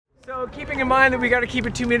So keeping in mind that we got to keep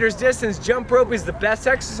it 2 meters distance, jump rope is the best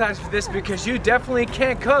exercise for this because you definitely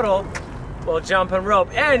can't cuddle while jumping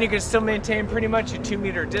rope, and you can still maintain pretty much a 2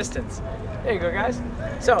 meter distance. There you go, guys.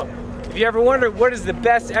 So if you ever wonder what is the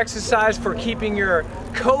best exercise for keeping your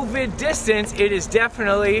COVID distance, it is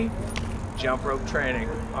definitely jump rope training.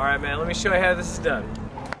 All right, man, let me show you how this is done.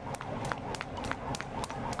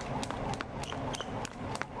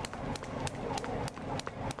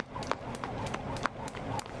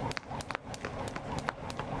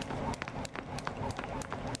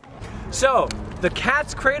 So, the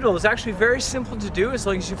Cat's Cradle is actually very simple to do as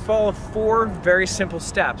long as you follow 4 very simple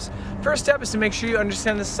steps. First step is to make sure you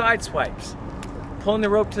understand the side swipes. Pulling the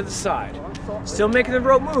rope to the side. Still making the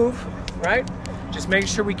rope move, right? Just making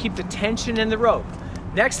sure we keep the tension in the rope.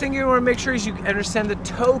 Next thing you want to make sure is you understand the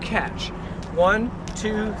toe catch. 1,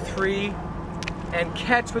 2, 3, and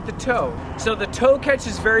catch with the toe. So the toe catch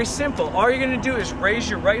is very simple. All you're going to do is raise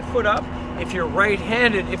your right foot up. If you're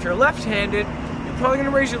right-handed, if you're left-handed, probably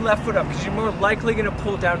going to raise your left foot up because you're more likely going to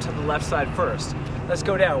pull down to the left side first. Let's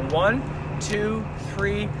go down. 1, 2,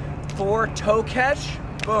 3, 4, toe catch,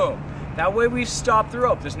 boom. That way we've stopped the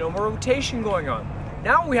rope. There's no more rotation going on.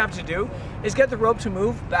 Now what we have to do is get the rope to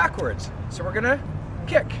move backwards. So we're going to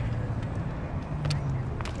kick.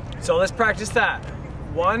 So let's practice that.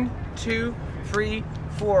 1, 2, 3,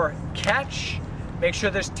 4, catch. Make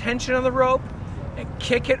sure there's tension on the rope and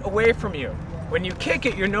kick it away from you. When you kick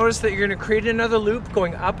it, you'll notice that you're going to create another loop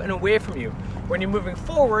going up and away from you. When you're moving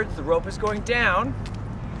forward, the rope is going down.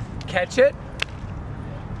 Catch it.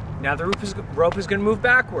 Now the rope is going to move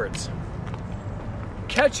backwards.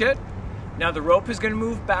 Catch it. Now the rope is going to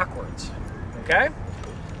move backwards. Okay?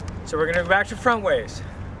 So we're going to go back to front ways.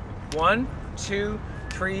 1, 2,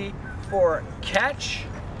 3, 4. Catch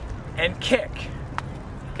and kick.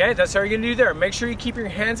 Okay, that's how you're going to do there. Make sure you keep your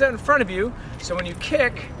hands out in front of you so when you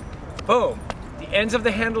kick, boom. The ends of the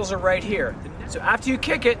handles are right here. So after you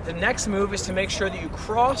kick it, the next move is to make sure that you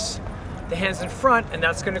cross the hands in front, and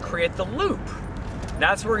that's going to create the loop.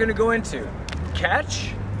 That's what we're going to go into.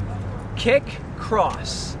 Catch, kick,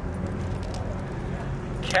 cross.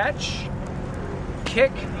 Catch,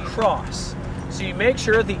 kick, cross. So you make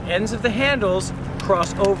sure the ends of the handles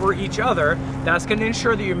cross over each other. That's going to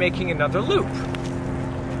ensure that you're making another loop.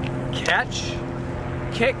 Catch,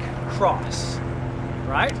 kick, cross.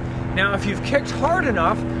 Right? Now if you've kicked hard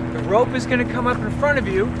enough, the rope is going to come up in front of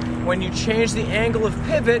you. When you change the angle of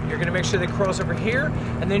pivot, you're going to make sure they cross over here,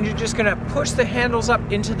 and then you're just going to push the handles up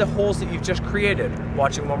into the holes that you've just created.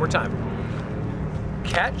 Watch it one more time.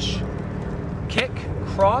 Catch, kick,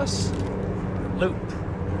 cross, loop.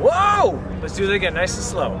 Whoa! Let's do that again, nice and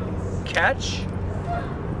slow. Catch,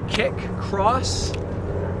 kick, cross,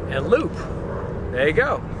 and loop. There you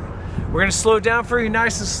go. We're gonna slow it down for you,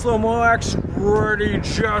 nice and slow mo action. Ready,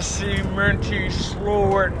 Jesse, Minty,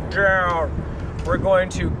 slow it down. We're going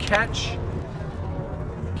to catch,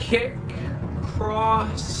 kick,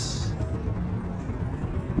 cross,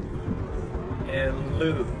 and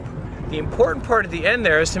loop. The important part at the end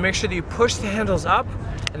there is to make sure that you push the handles up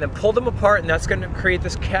and then pull them apart, and that's gonna create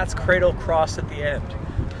this Cat's Cradle Cross at the end.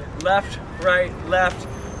 Left, right,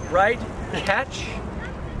 catch,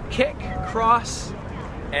 kick, cross,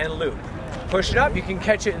 and loop. Push it up, you can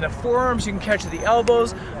catch it in the forearms, you can catch it at the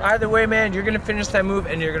elbows. Either way, man, you're gonna finish that move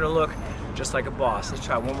and you're gonna look just like a boss. Let's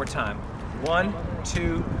try one more time. 1,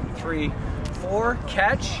 2, 3, 4,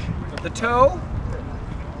 catch the toe,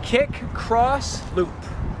 kick, cross, loop.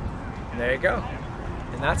 And there you go.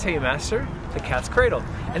 And that's how you master the Cat's Cradle.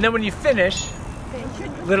 And then when you finish,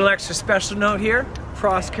 little extra special note here,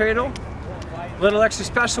 cross cradle. Little extra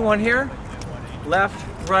special one here, left,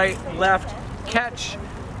 catch,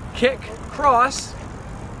 kick, cross,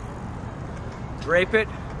 drape it,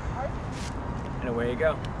 and away you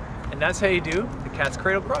go. And that's how you do the Cat's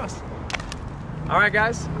Cradle Cross. All right,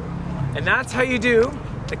 guys, and that's how you do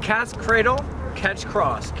the Cat's Cradle Catch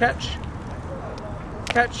Cross. Catch,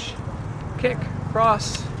 kick,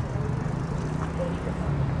 cross,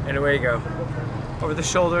 and away you go. Over the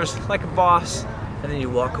shoulders like a boss, and then you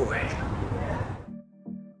walk away.